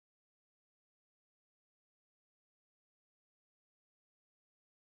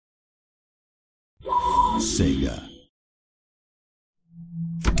Sega.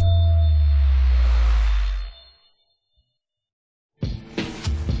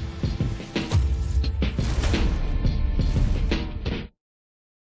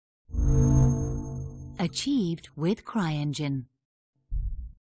 Achieved with CryEngine.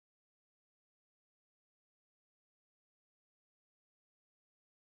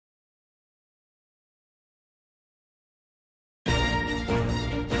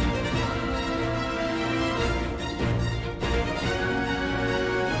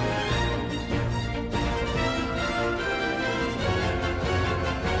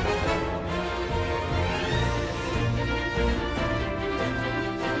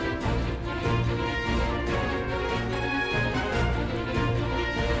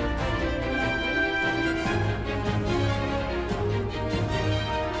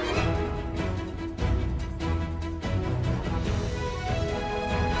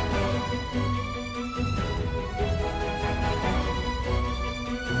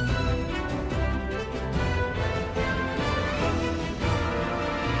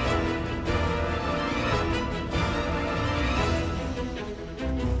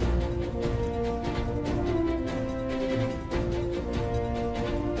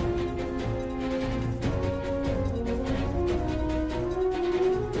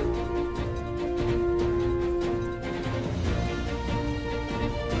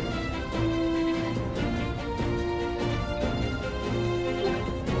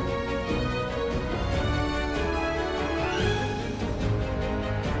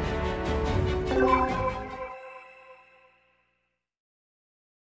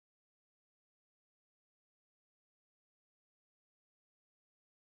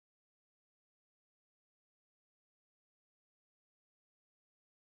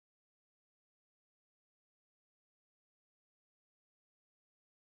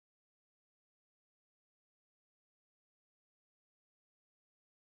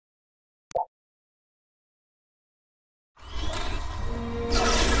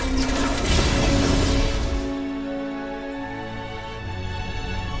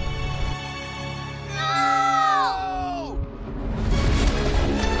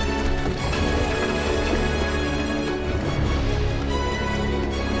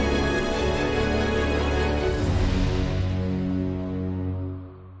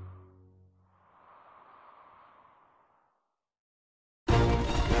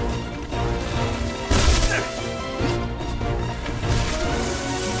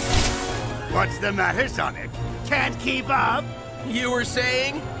 What's the matter, Sonic? Can't keep up? You were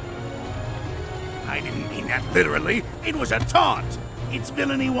saying? I didn't mean that literally. It was a taunt. It's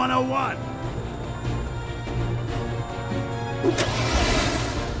Villainy 101.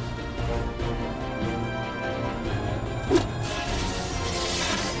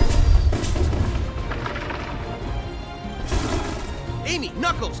 Amy,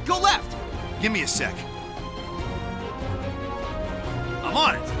 Knuckles, go left! Give me a sec. I'm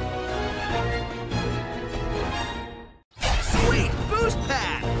on it. Sweet boost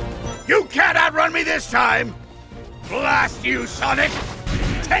pad! You can't outrun me this time! Blast you, Sonic!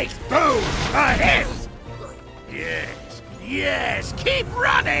 Take boom! A hit! Yes, yes, keep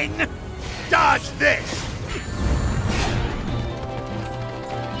running! Dodge this!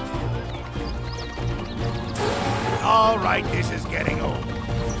 All right, this is getting old.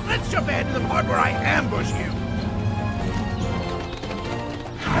 Let's jump ahead to the part where I ambush you.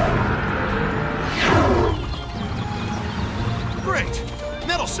 Great!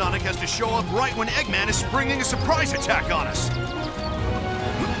 Metal Sonic has to show up right when Eggman is springing a surprise attack on us.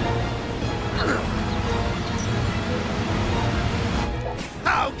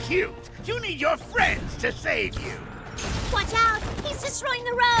 How cute! You need your friends to save you. Watch out! He's destroying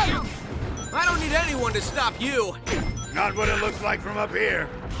the road! I don't need anyone to stop you. Not what it looks like from up here.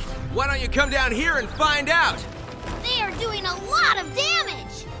 Why don't you come down here and find out? They are doing a lot of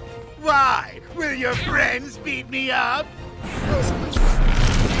damage! Why? Will your friends beat me up?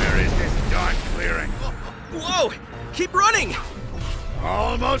 Where is this dark clearing? Whoa! Keep running!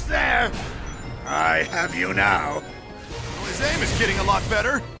 Almost there. I have you now. Well, his aim is getting a lot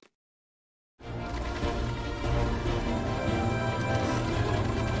better.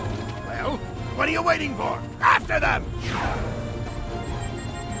 Well, what are you waiting for? After them!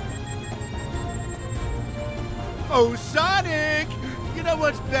 Oh, Sonic! You know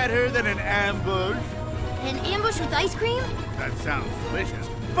what's better than an ambush? An ambush with ice cream? That sounds delicious.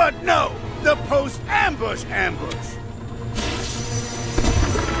 But no! The post-ambush ambush!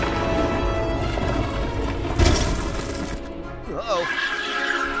 Uh-oh.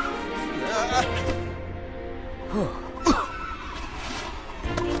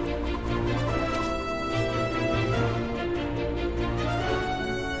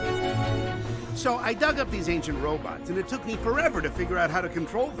 So I dug up these ancient robots, and it took me forever to figure out how to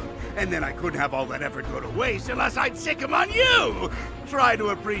control them. And then I couldn't have all that effort go to waste unless I'd sick them on you! Try to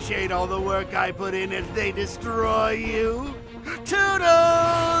appreciate all the work I put in as they destroy you.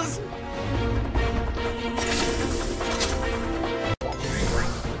 Toodles!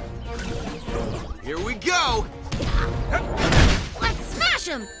 Here we go! Let's smash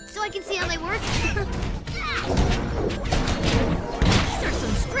them so I can see how they work. These are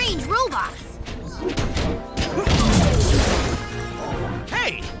some strange robots.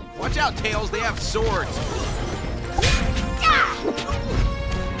 Hey! Watch out, Tails, they have swords.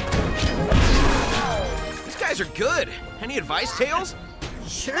 These guys are good. Any advice, Tails?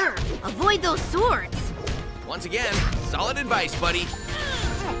 Sure. Avoid those swords. Once again, solid advice, buddy.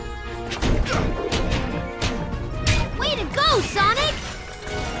 Way to go, Sonic!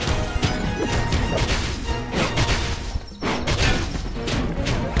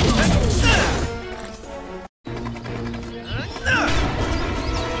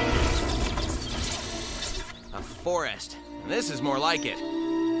 A forest. This is more like it.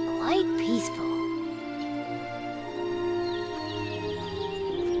 Quite peaceful.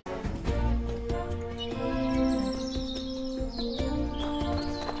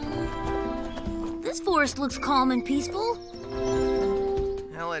 This forest looks calm and peaceful.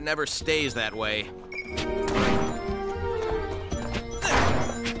 Well, it never stays that way.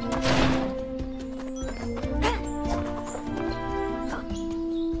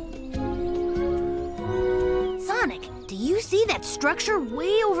 Sonic, do you see that structure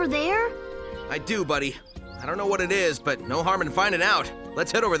way over there? I do, buddy. I don't know what it is, but no harm in finding out.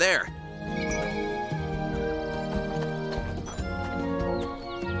 Let's head over there.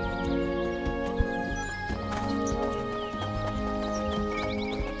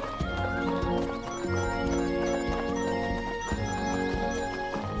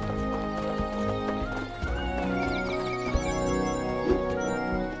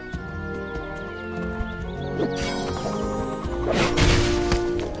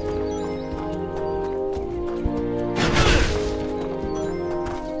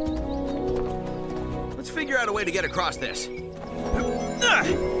 Figure out a way to get across this. We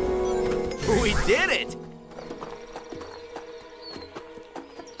did it!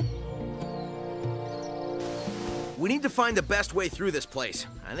 We need to find the best way through this place.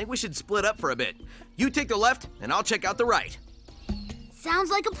 I think we should split up for a bit. You take the left, and I'll check out the right. Sounds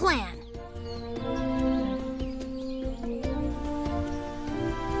like a plan.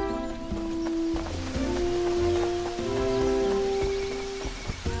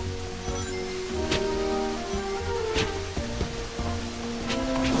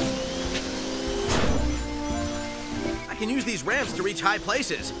 I can use these ramps to reach high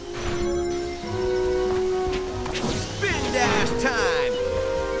places. Spin dash time!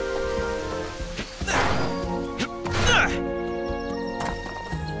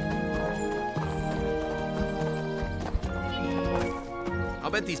 I'll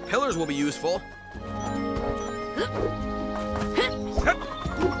bet these pillars will be useful.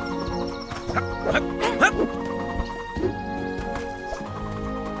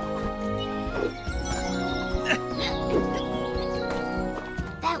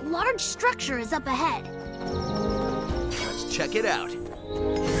 That large structure is up ahead. Let's check it out.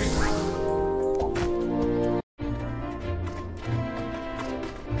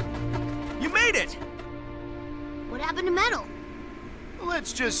 You made it! What happened to Metal?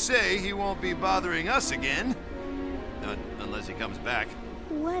 Let's just say he won't be bothering us again. Unless he comes back.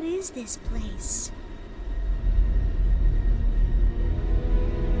 What is this place?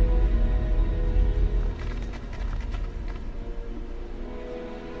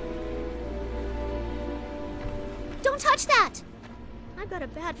 Don't touch that! I've got a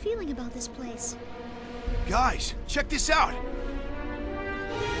bad feeling about this place. Guys, check this out.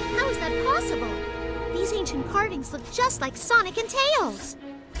 How is that possible? These ancient carvings look just like Sonic and Tails.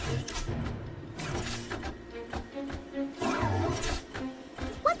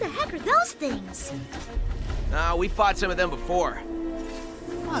 What the heck are those things? We fought some of them before.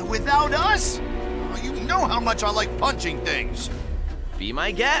 What, without us? Oh, you know how much I like punching things. Be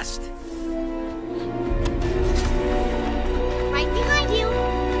my guest. Right behind you.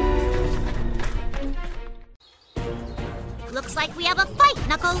 Looks like we have a fight,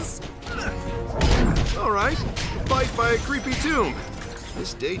 Knuckles. All right, fight by a creepy tomb.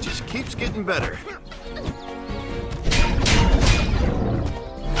 This day just keeps getting better.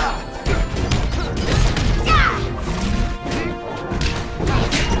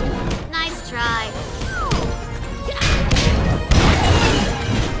 Nice try.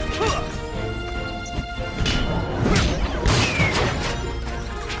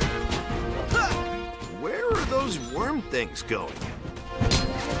 things going.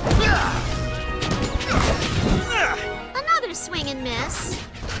 Another swing and miss.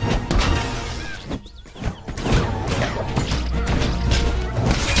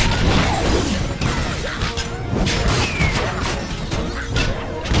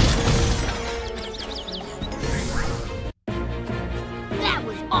 That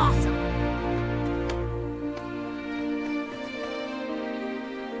was awesome!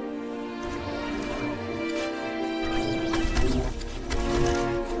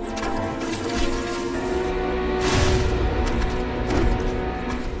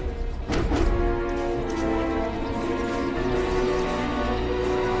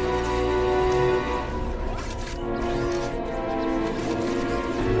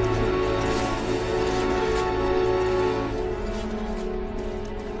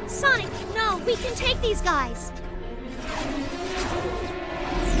 Sonic, no, we can take these guys.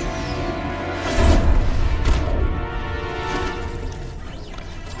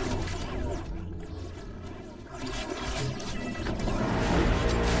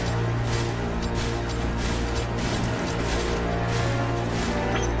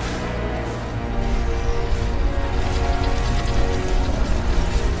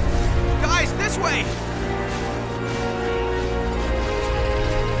 Guys, this way!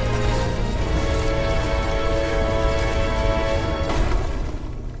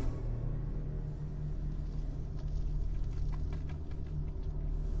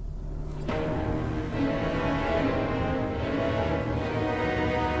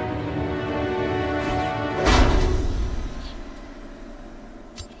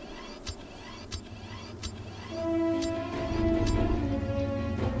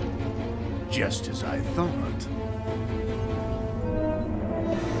 Just as I thought.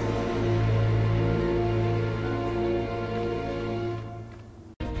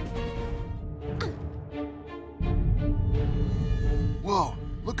 Whoa,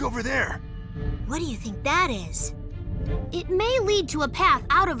 look over there. What do you think that is? It may lead to a path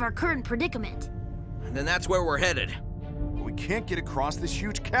out of our current predicament. And then that's where we're headed. We can't get across this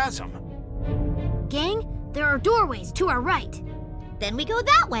huge chasm. Gang, there are doorways to our right. Then we go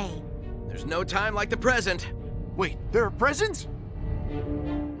that way. There's no time like the present. Wait, there are presents?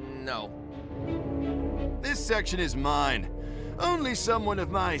 No. This section is mine. Only someone of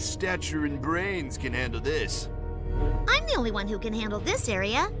my stature and brains can handle this. I'm the only one who can handle this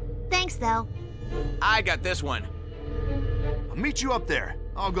area. Thanks, though. I got this one. I'll meet you up there.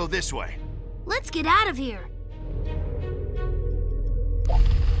 I'll go this way. Let's get out of here.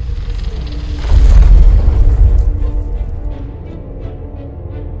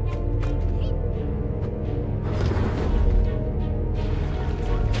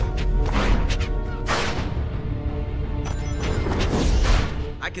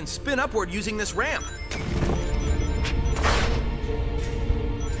 I can spin upward using this ramp.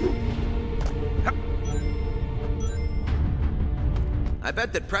 I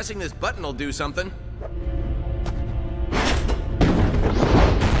bet that pressing this button will do something.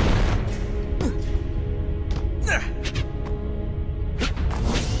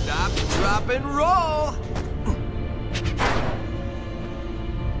 Stop, drop, and roll!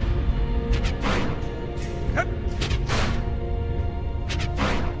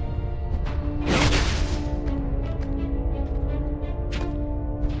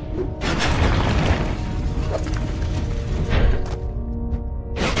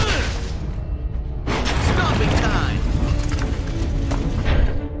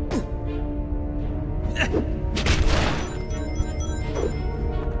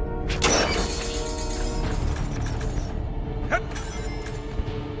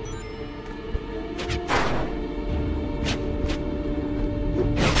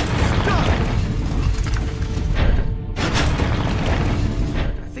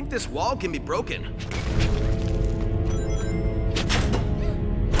 This wall can be broken.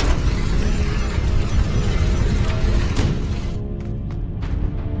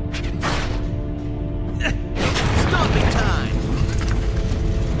 Stomping time.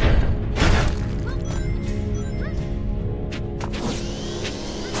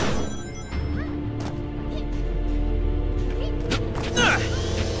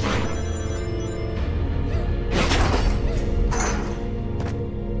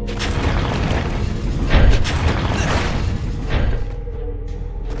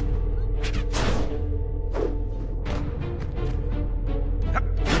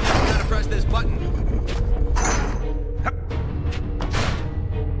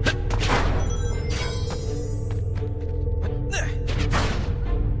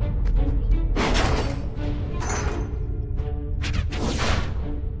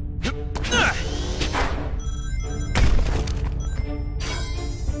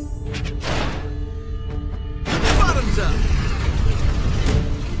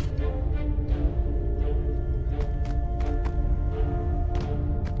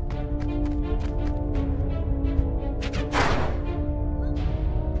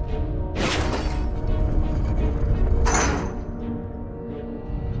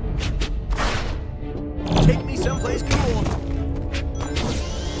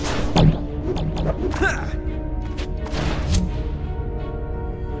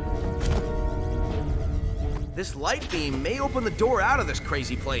 This light beam may open the door out of this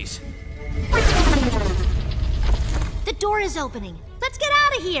crazy place. The door is opening. Let's get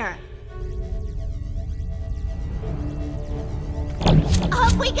out of here.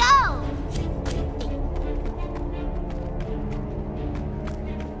 Off we go!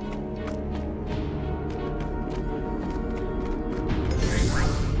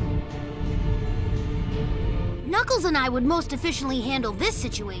 Knuckles and I would most efficiently handle this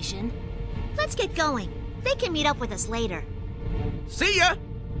situation. Let's get going. They can meet up with us later. See ya!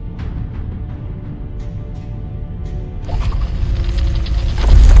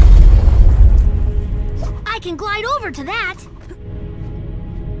 I can glide over to that.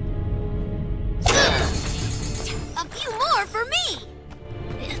 A few more for me.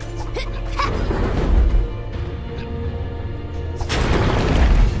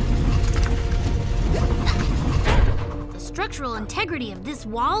 The structural integrity of this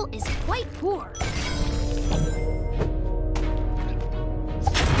wall is quite poor.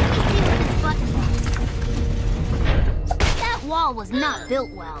 Let me see what this button does. That wall was not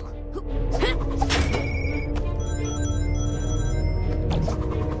built well.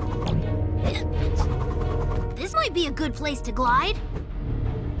 This might be a good place to glide.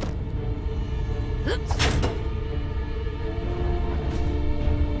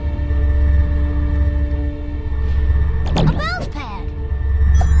 A bounce pad.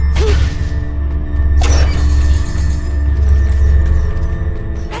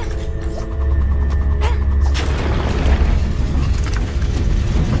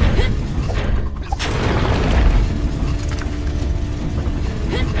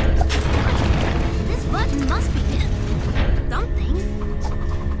 This button must be something.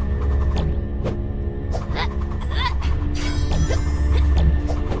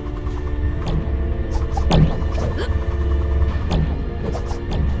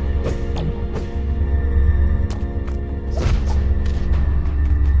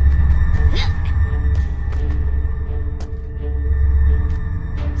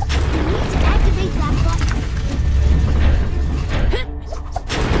 We need to activate that button.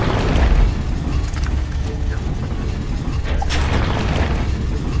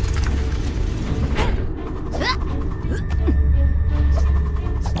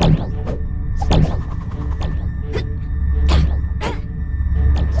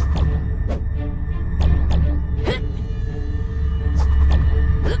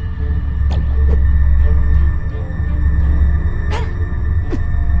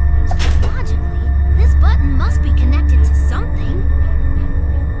 Logically, this button must be connected to something.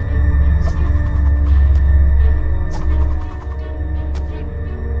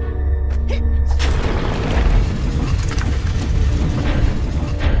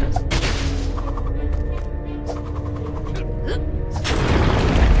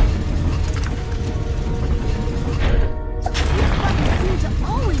 These buttons seem to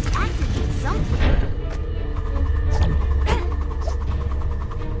always activate something. Stop!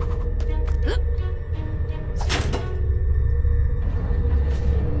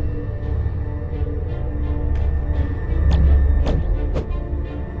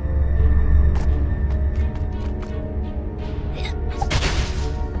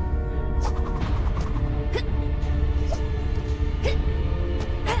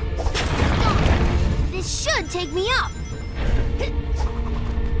 This should take me up.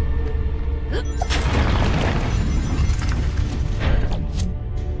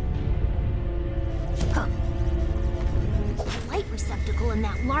 Huh. The light receptacle in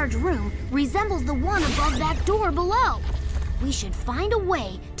that large room resembles the one above that door below. We should find a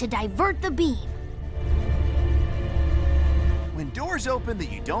way to divert the beam. When doors open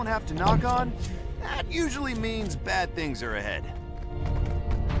that you don't have to knock on, that usually means bad things are ahead.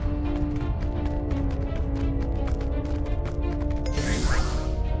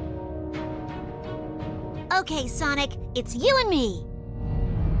 Okay, Sonic, it's you and me.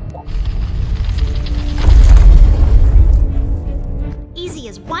 Easy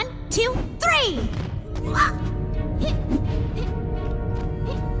as 1, 2, 3!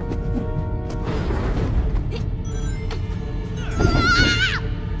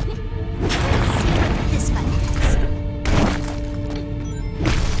 Let's see what this button does.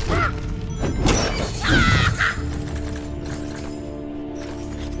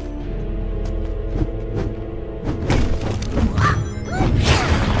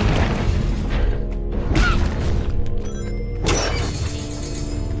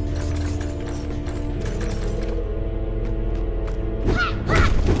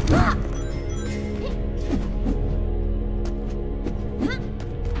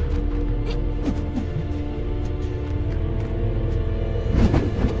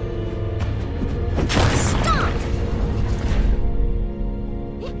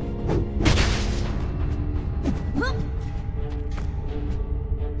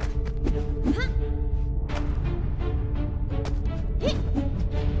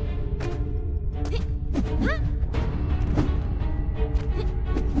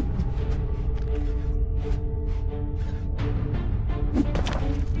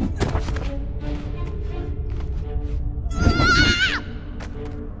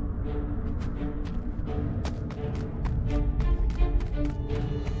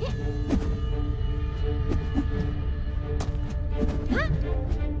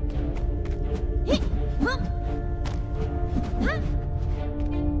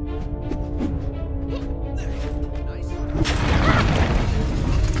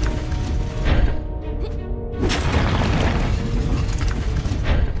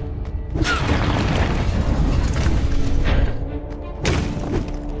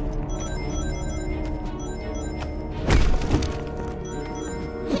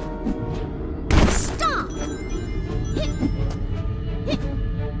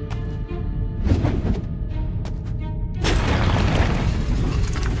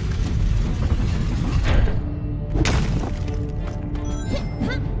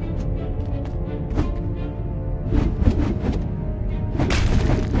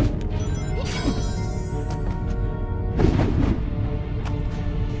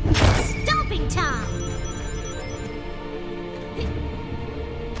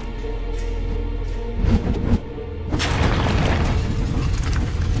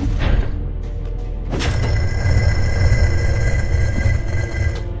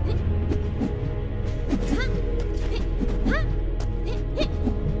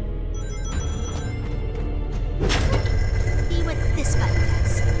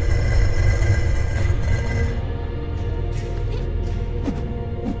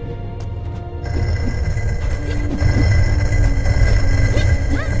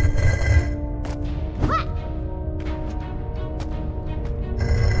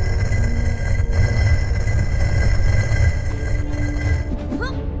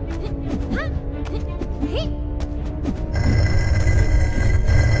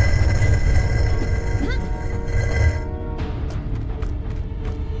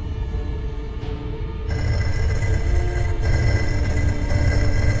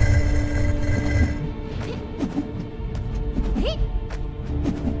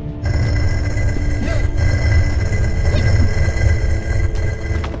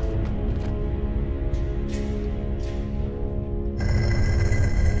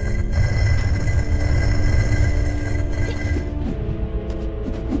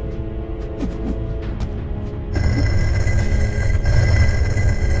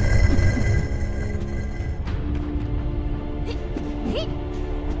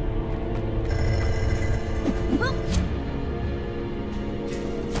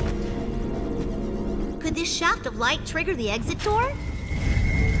 this shaft of light trigger the exit door?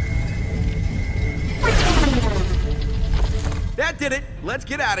 That did it. Let's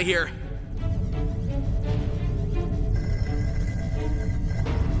get out of here.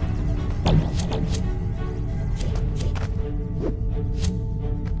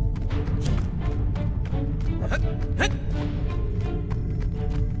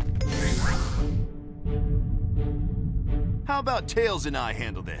 How about Tails and I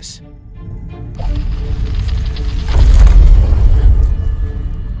handle this?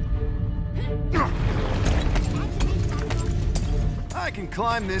 I can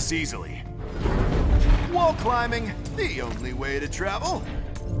climb this easily. Wall climbing, the only way to travel.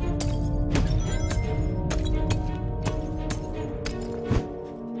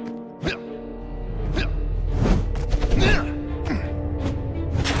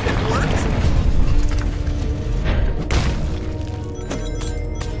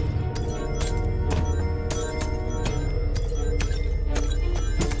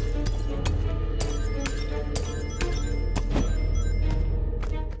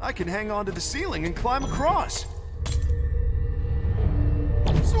 I can hang on to the ceiling and climb across.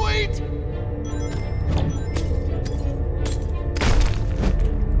 Sweet!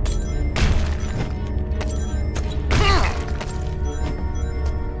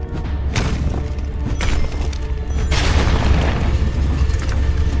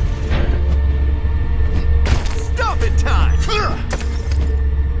 Stop it time!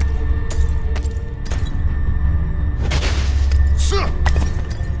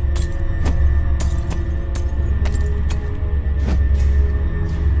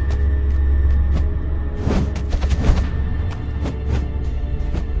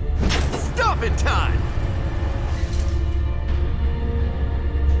 In time.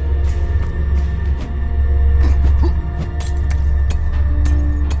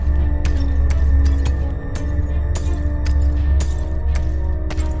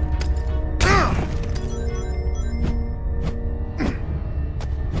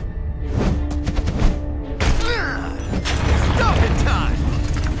 Stop in time.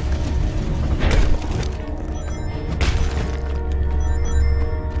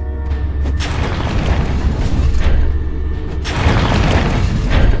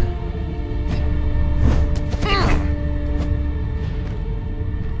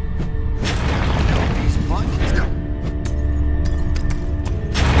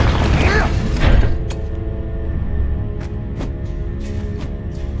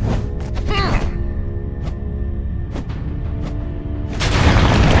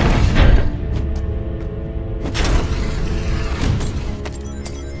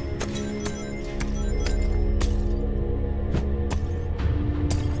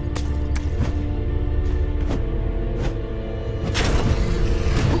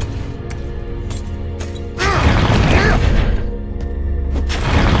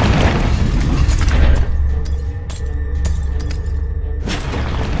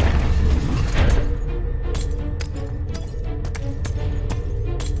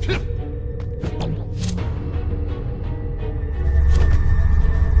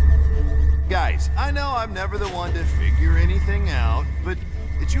 Guys, I know I'm never the one to figure anything out, but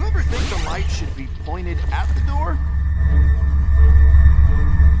did you ever think the light should be pointed at the door?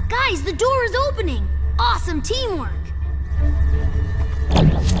 Guys, the door is opening! Awesome teamwork!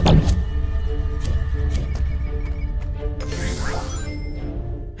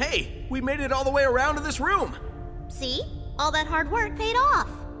 Hey, we made it all the way around to this room. See? All that hard work paid off.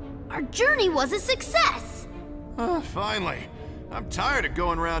 Our journey was a success! Finally. I'm tired of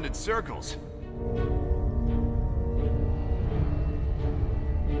going around in circles.